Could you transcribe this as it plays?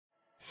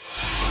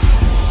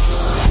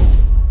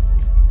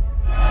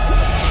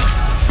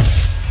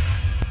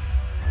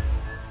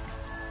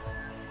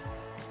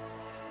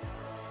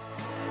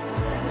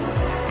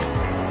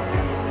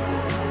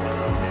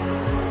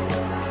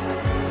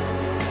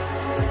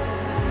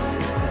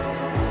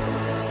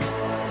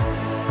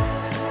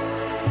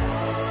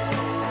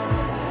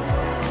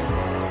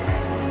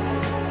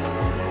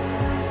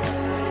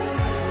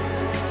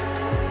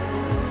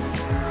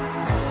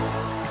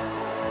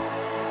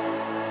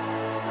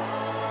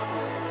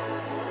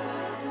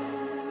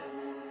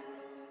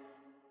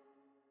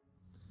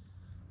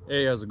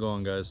Hey, how's it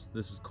going, guys?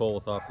 This is Cole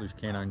with Off Leash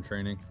Canine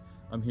Training.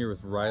 I'm here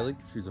with Riley.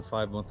 She's a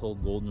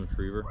 5-month-old golden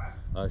retriever.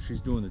 She's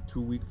doing the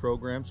 2-week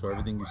program, so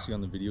everything you see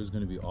on the video is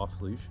going to be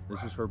off leash.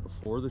 This is her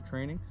before the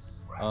training.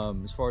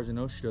 As far as I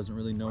know, she doesn't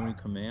really know any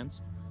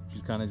commands.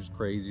 She's kind of just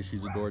crazy.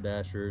 She's a door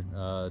dasher,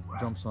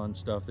 jumps on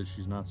stuff that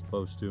she's not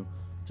supposed to.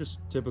 Just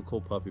typical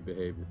puppy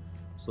behavior.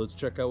 So let's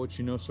check out what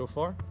she knows so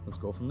far. Let's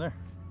go from there.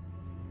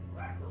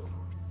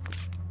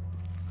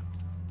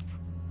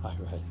 Hi,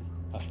 Riley.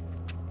 Hi.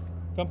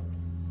 Come.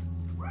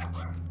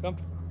 Come.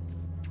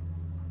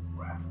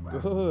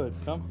 Good.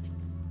 Come.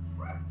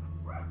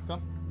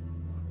 Come.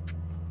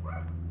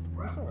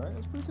 That's all right.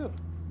 That's pretty good.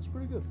 That's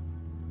pretty good.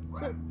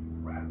 Sit.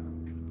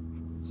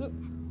 Sit.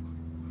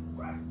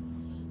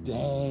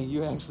 Dang,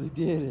 you actually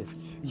did it.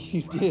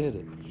 You did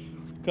it.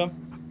 Come.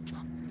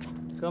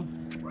 Come.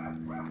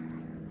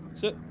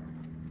 Sit.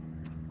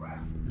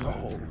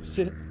 No.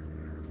 Sit.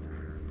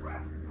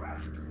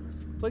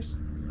 Place.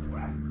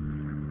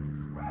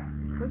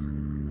 Place.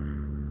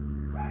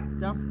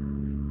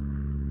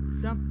 Down.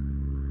 Down.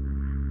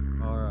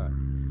 All right.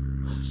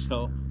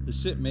 So the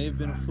sit may have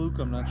been a fluke.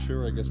 I'm not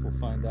sure. I guess we'll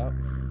find out.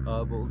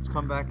 But let's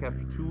come back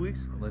after 2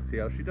 weeks and let's see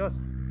how she does.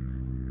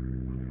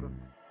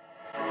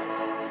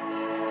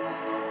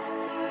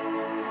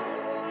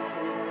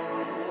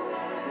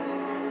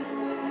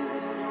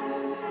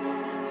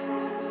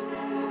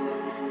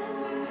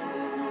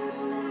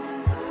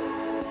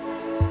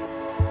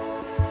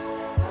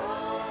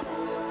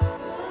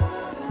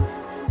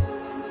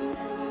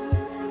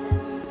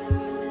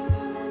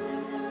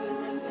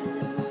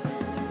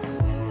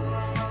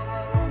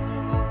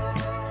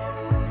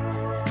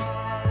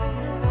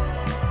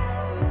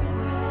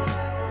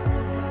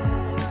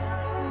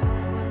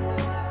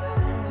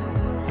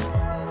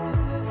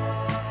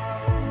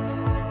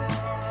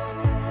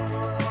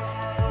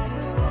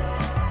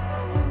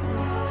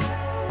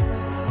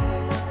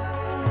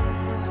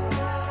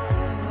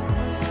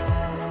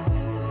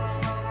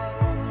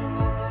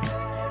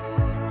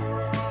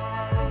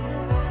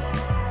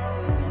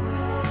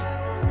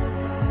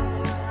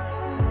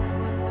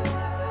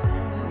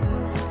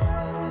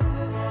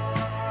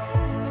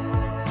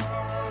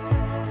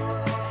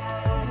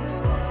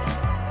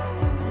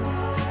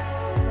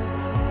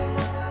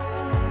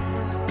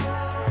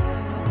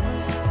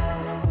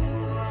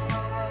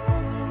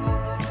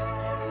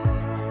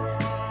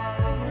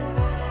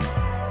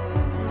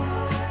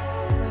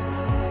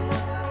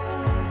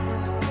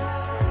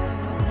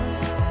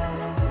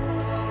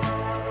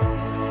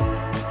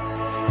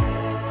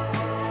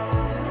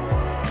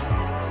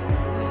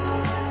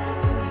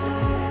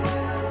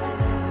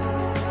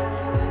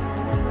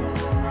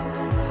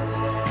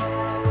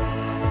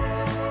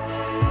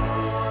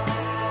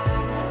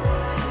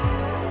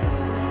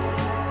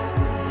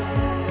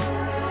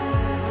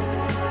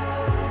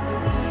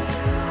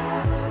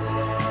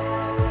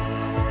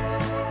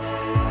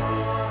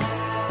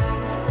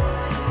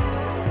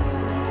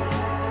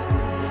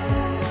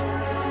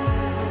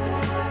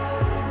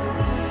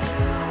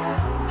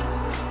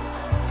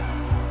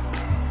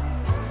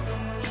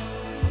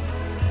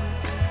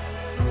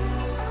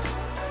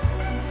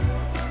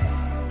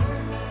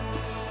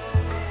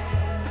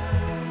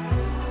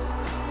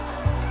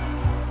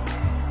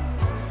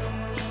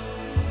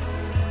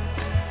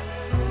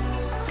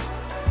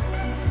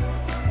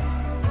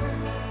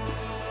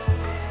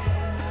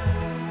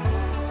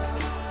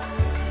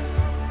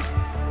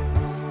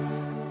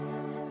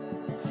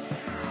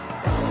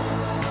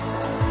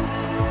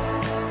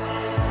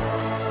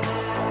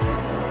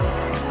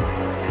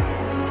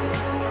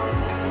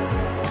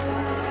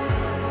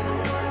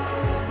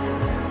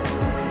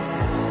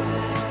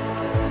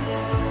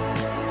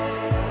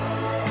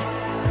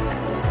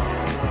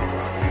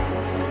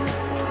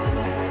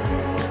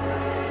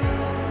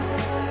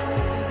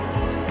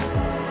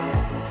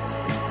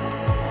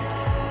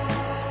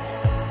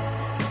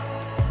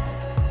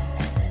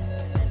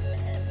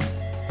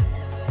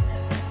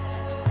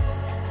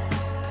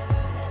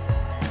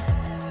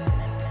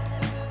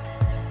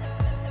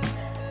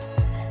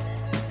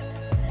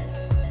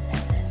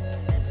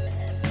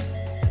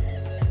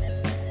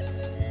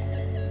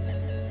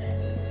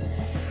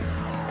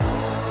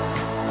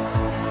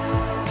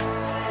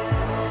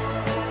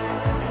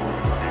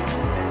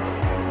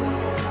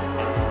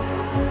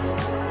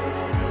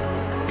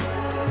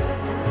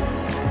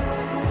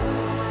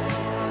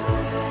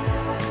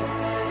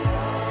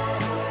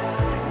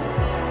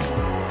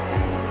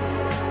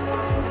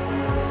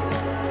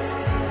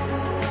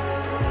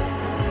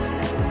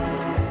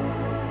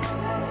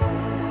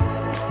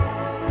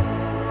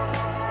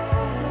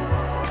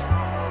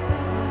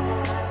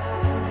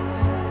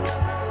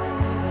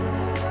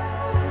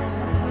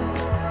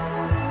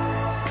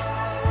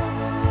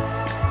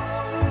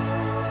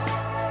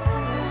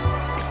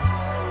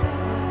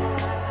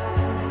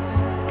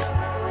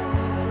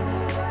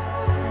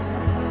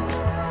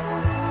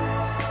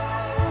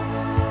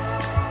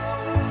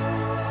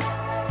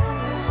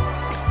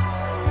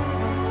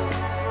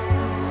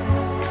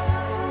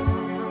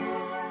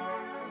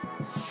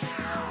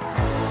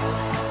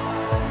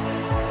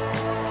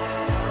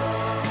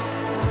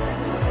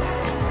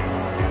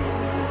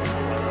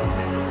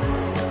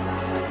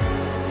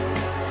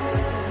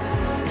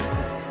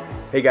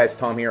 Hey guys,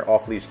 Tom here,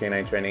 Off Leash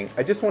Canine Training.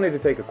 I just wanted to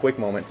take a quick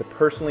moment to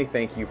personally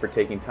thank you for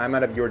taking time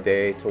out of your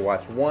day to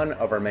watch one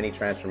of our many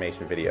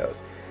transformation videos.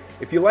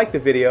 If you liked the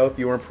video, if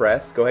you were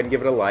impressed, go ahead and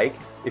give it a like.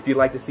 If you'd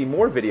like to see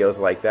more videos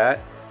like that,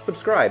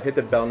 subscribe, hit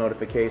the bell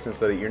notification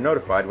so that you're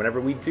notified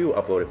whenever we do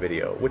upload a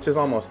video, which is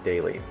almost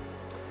daily.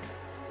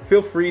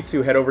 Feel free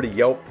to head over to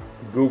Yelp,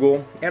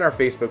 Google, and our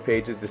Facebook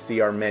pages to see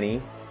our many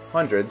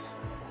hundreds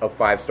of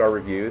 5-star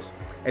reviews.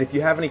 And if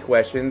you have any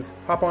questions,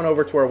 hop on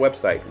over to our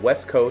website,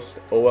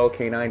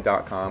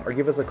 westcoastolk9.com, or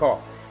give us a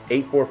call,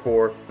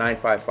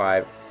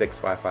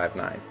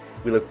 844-955-6559.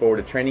 We look forward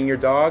to training your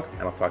dog,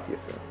 and I'll talk to you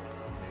soon.